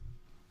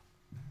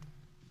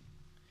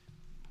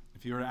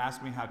If you were to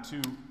ask me how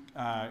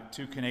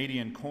two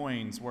Canadian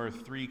coins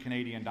worth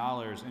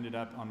 $3 ended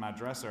up on my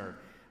dresser,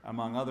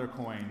 among other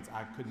coins,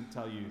 I couldn't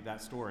tell you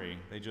that story.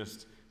 They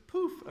just,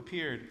 poof,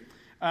 appeared.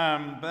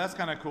 But that's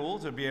kind of cool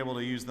to be able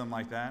to use them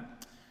like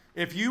that.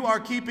 If you are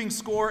keeping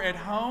score at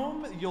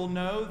home, you'll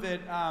know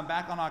that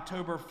back on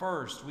October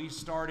 1st, we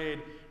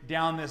started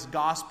down this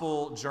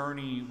gospel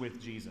journey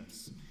with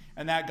Jesus.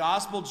 And that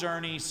gospel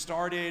journey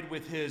started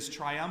with his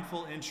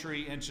triumphal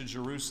entry into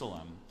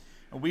Jerusalem.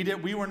 We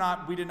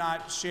did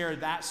not share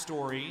that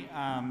story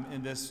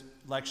in this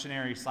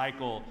lectionary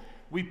cycle.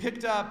 We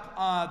picked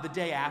up the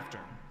day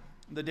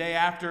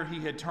after he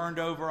had turned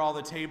over all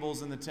the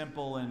tables in the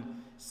temple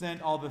and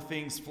sent all the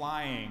things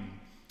flying.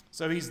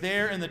 So he's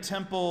there in the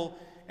temple,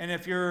 and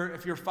if you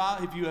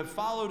have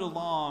followed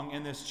along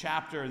in this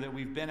chapter that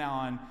we've been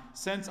on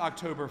since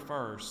October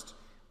 1st,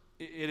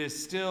 it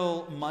is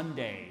still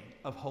Monday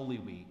of Holy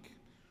Week.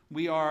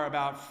 We are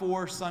about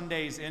 4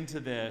 Sundays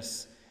into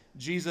this.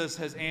 Jesus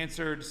has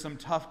answered some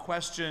tough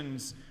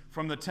questions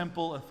from the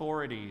temple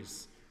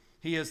authorities.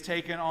 He has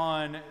taken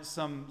on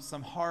some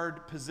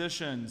hard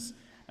positions,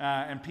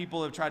 and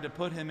people have tried to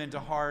put him into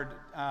hard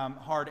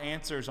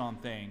answers on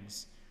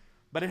things.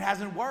 But it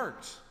hasn't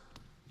worked.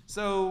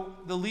 So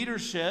the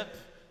leadership,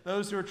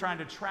 those who are trying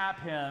to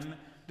trap him,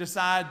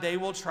 decide they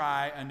will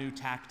try a new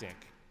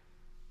tactic.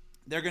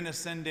 They're going to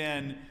send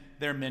in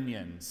their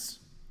minions.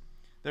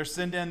 They'll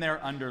send in their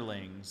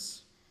underlings.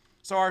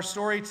 So our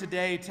story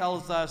today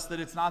tells us that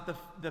it's not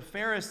the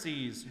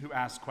Pharisees who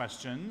ask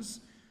questions,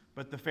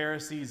 but the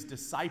Pharisees'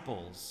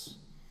 disciples.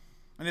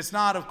 And it's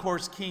not, of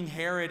course, King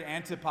Herod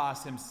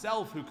Antipas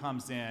himself who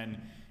comes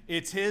in.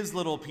 It's his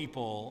little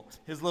people,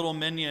 his little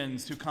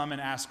minions who come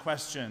and ask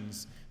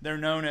questions. They're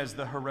known as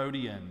the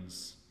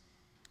Herodians.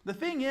 The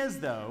thing is,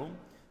 though,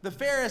 the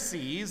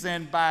Pharisees,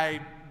 and by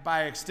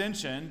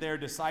extension, their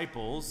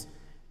disciples,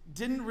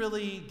 didn't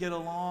really get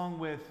along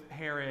with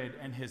Herod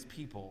and his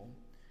people.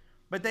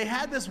 But they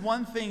had this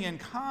one thing in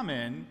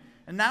common,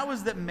 and that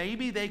was that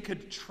maybe they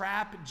could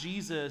trap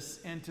Jesus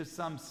into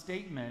some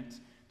statement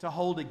to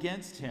hold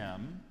against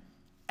him,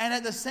 and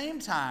at the same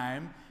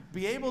time,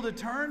 be able to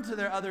turn to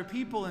their other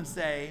people and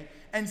say,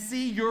 and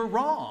see, you're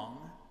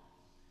wrong.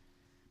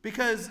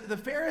 Because the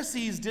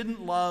Pharisees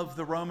didn't love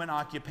the Roman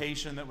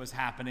occupation that was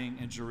happening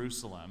in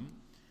Jerusalem,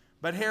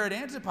 but Herod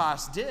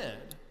Antipas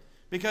did,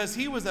 because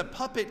he was a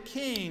puppet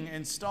king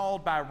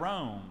installed by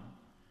Rome.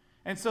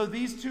 And so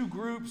these two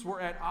groups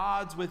were at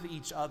odds with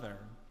each other.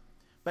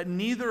 But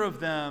neither of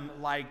them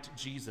liked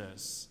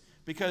Jesus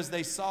because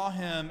they saw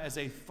him as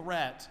a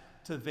threat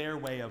to their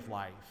way of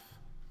life.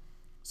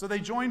 So they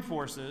join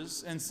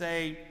forces and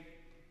say,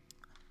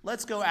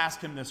 let's go ask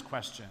him this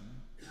question.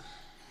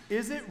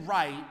 Is it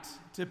right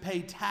to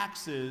pay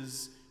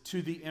taxes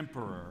to the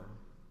emperor?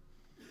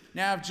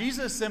 Now, if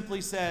Jesus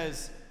simply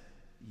says,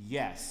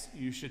 yes,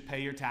 you should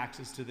pay your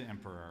taxes to the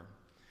emperor,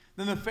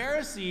 then the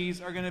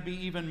Pharisees are going to be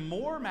even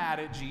more mad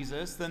at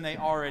Jesus than they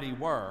already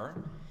were.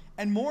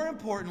 And more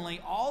importantly,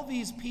 all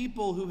these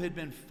people who had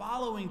been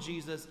following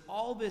Jesus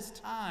all this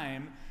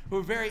time, who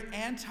are very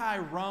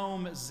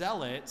anti-Rome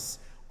zealots,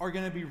 are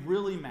going to be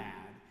really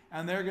mad.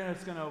 And they're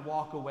just going to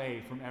walk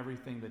away from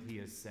everything that he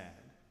has said.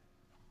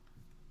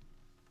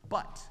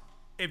 But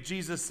if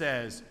Jesus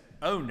says,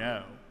 oh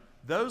no,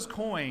 those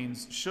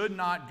coins should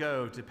not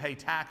go to pay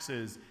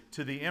taxes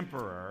to the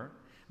emperor,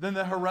 then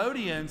the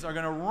Herodians are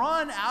going to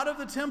run out of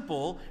the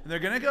temple, and they're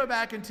going to go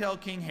back and tell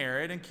King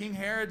Herod, and King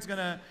Herod's going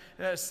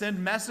to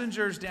send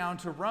messengers down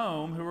to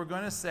Rome who are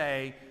going to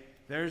say,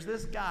 there's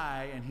this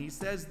guy, and he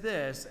says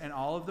this, and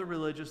all of the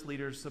religious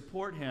leaders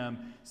support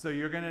him, so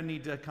you're going to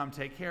need to come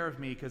take care of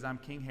me because I'm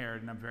King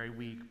Herod and I'm very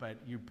weak, but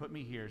you put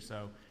me here,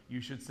 so you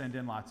should send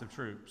in lots of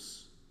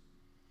troops.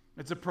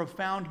 It's a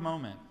profound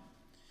moment.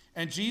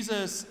 And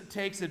Jesus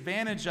takes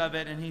advantage of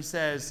it, and he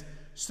says,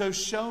 so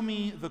show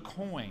me the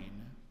coin.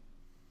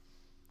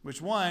 Which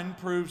one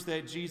proves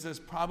that Jesus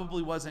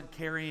probably wasn't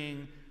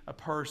carrying a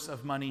purse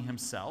of money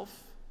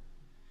himself.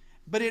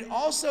 But it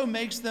also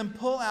makes them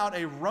pull out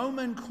a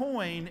Roman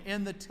coin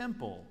in the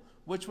temple,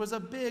 which was a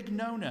big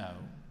no-no.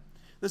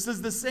 This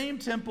is the same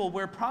temple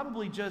where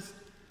probably just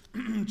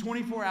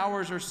 24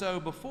 hours or so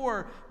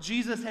before,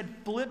 Jesus had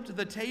flipped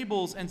the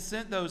tables and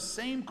sent those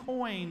same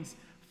coins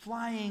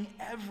flying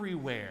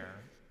everywhere.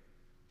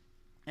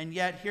 And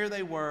yet here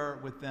they were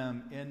with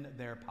them in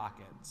their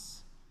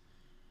pockets.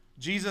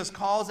 Jesus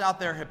calls out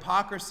their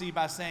hypocrisy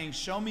by saying,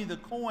 show me the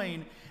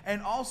coin,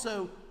 and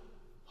also,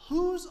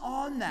 who's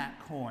on that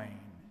coin?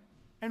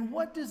 And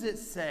what does it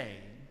say?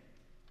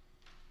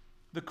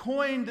 The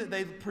coin that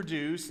they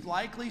produced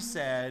likely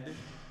said,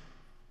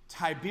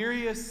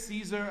 Tiberius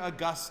Caesar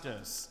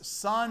Augustus,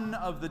 son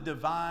of the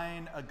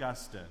divine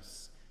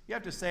Augustus. You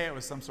have to say it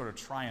with some sort of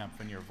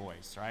triumph in your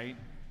voice, right?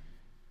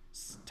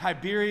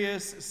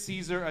 Tiberius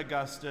Caesar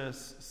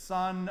Augustus,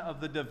 son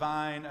of the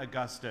divine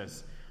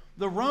Augustus.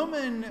 The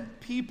Roman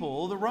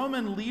people, the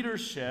Roman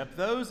leadership,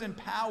 those in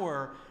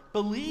power,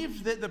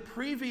 believed that the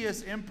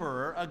previous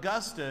emperor,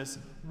 Augustus,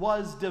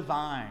 was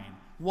divine,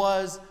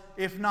 was,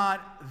 if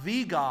not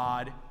the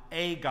God,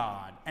 a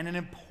God, and an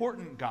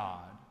important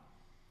God.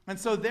 And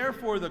so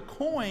therefore the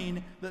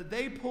coin that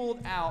they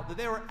pulled out, that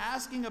they were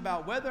asking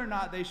about whether or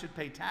not they should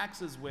pay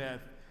taxes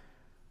with,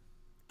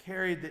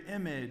 carried the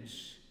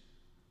image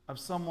of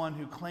someone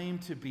who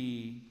claimed to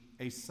be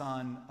a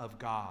son of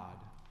God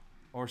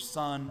or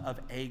son of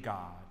a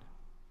God.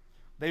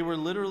 They were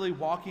literally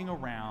walking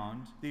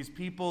around, these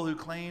people who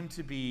claimed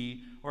to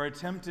be or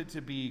attempted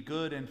to be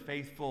good and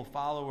faithful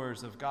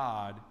followers of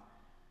God,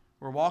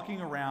 were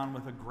walking around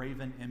with a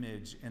graven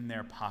image in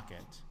their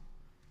pocket.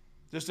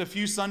 Just a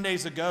few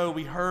Sundays ago,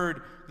 we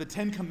heard the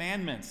Ten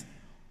Commandments.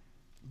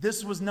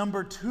 This was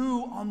number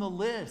 2 on the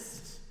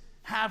list.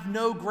 Have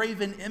no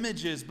graven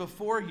images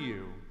before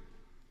you.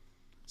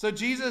 So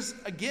Jesus,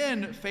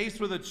 again, faced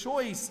with a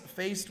choice,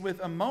 faced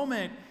with a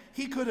moment,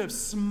 he could have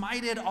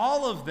smited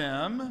all of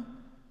them,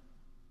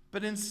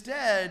 but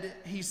instead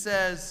he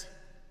says,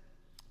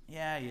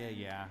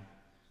 yeah,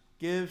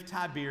 give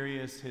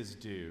Tiberius his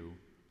due,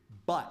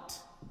 but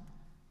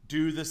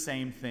do the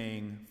same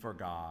thing for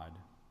God.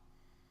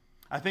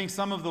 I think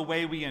some of the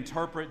way we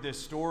interpret this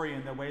story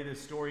and the way this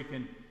story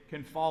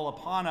can fall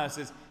upon us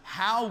is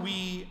how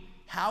we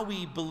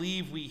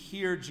believe we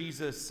hear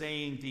Jesus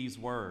saying these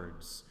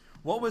words.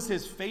 What was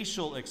his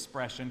facial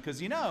expression?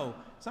 Because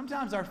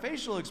sometimes our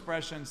facial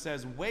expression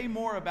says way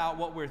more about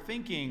what we're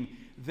thinking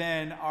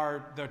than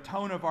the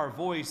tone of our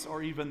voice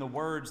or even the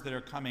words that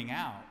are coming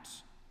out.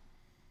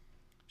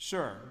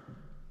 Sure,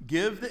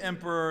 give the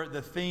emperor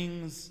the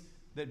things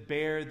that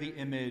bear the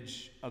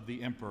image of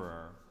the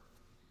emperor,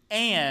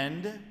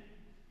 and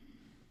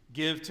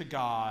give to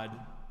God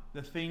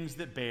the things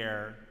that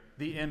bear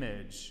the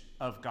image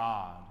of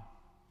God.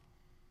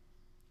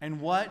 And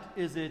what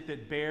is it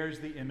that bears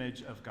the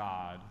image of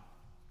God?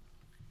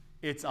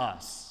 It's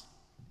us.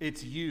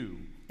 It's you.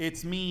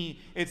 It's me.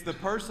 It's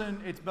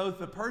both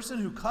the person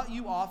who cut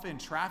you off in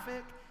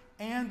traffic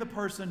and the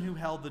person who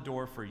held the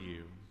door for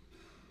you.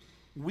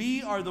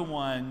 We are the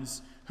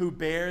ones who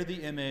bear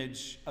the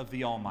image of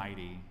the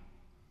Almighty.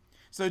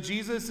 So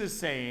Jesus is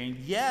saying,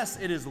 yes,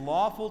 it is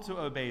lawful to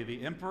obey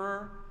the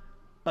emperor,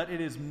 but it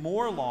is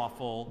more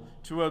lawful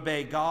to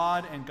obey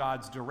God and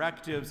God's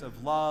directives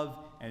of love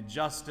and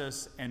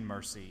justice and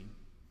mercy.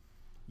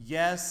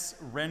 Yes,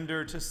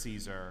 render to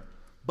Caesar,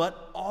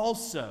 but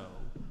also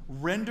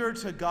render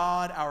to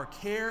God our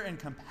care and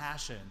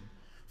compassion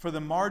for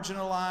the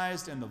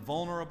marginalized and the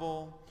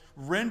vulnerable.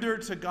 Render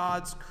to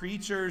God's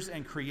creatures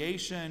and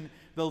creation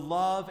the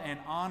love and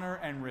honor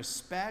and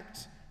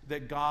respect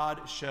that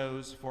God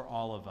shows for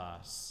all of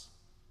us.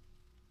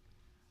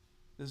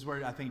 This is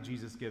where I think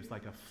Jesus gives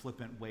like a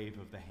flippant wave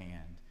of the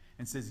hand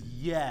and says,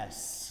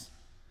 yes,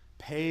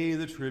 pay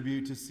the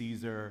tribute to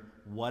Caesar,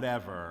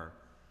 whatever.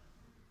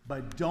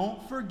 But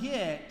don't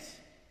forget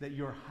that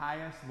your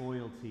highest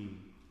loyalty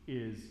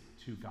is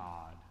to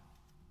God.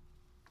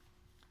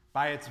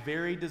 By its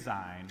very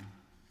design,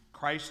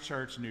 Christ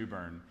Church New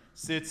Bern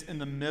sits in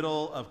the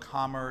middle of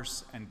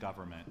commerce and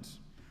government.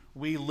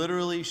 We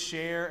literally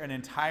share an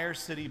entire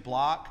city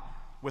block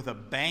with a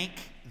bank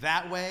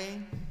that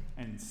way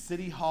and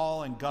City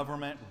Hall and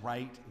government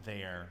right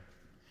there.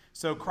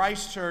 So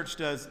Christ Church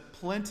does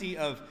plenty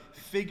of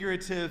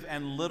figurative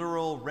and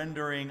literal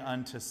rendering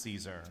unto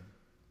Caesar.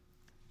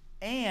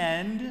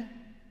 And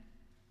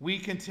we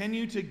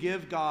continue to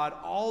give God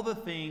all the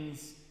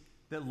things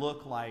that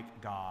look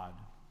like God.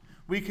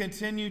 We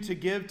continue to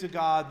give to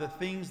God the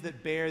things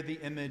that bear the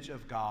image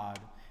of God,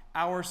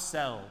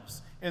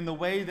 ourselves, in the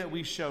way that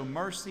we show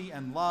mercy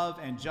and love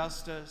and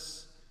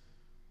justice.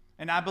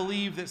 And I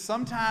believe that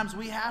sometimes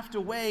we have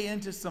to wade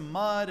into some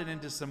mud and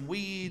into some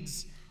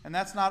weeds, and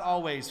that's not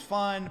always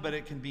fun, but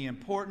it can be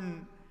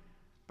important.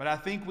 But I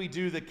think we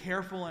do the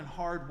careful and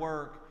hard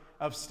work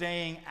of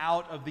staying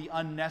out of the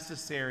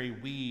unnecessary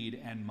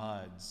weed and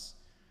muds,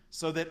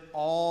 so that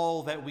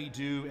all that we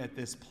do at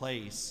this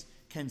place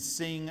can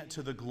sing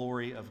to the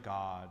glory of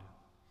God.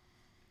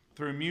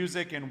 Through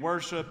music and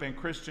worship and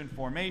Christian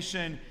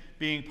formation,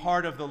 being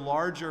part of the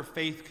larger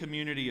faith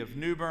community of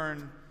New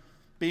Bern,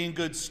 being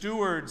good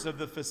stewards of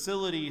the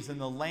facilities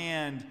and the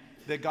land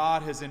that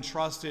God has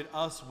entrusted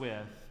us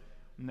with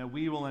and that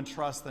we will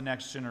entrust the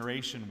next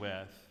generation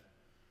with.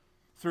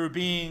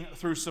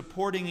 Through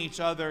supporting each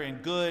other in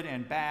good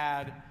and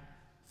bad,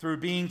 through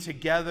being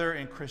together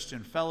in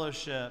Christian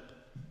fellowship.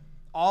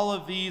 All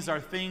of these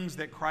are things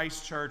that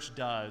Christ Church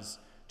does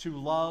to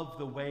love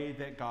the way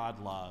that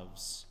God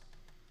loves.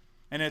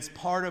 And it's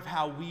part of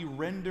how we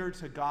render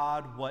to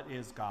God what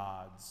is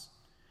God's.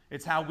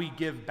 It's how we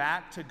give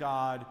back to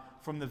God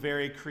from the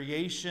very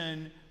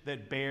creation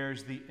that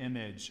bears the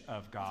image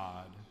of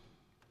God.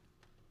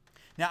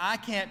 Now, I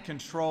can't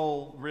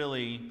control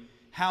really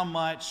how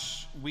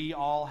much we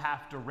all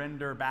have to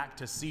render back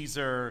to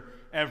Caesar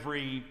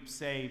every,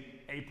 say,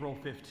 April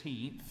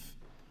 15th.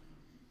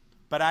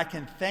 But I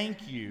can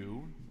thank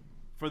you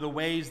for the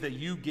ways that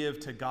you give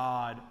to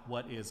God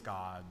what is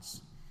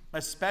God's,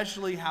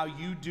 especially how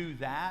you do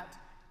that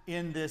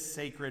in this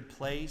sacred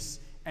place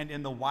and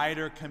in the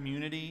wider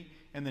community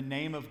in the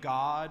name of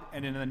God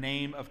and in the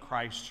name of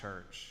Christ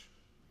Church.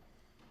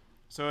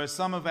 So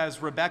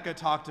as Rebecca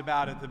talked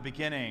about at the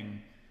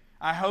beginning,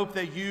 I hope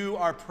that you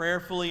are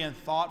prayerfully and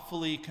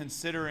thoughtfully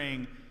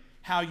considering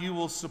how you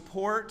will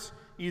support,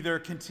 either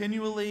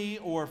continually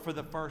or for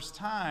the first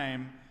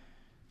time,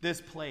 this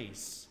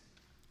place,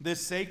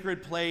 this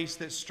sacred place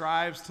that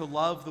strives to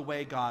love the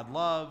way God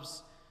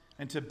loves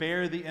and to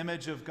bear the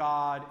image of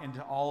God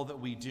into all that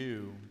we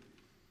do,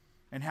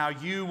 and how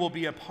you will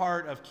be a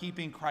part of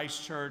keeping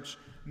Christ Church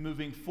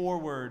moving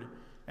forward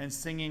and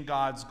singing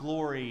God's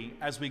glory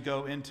as we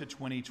go into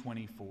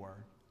 2024.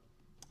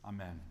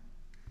 Amen.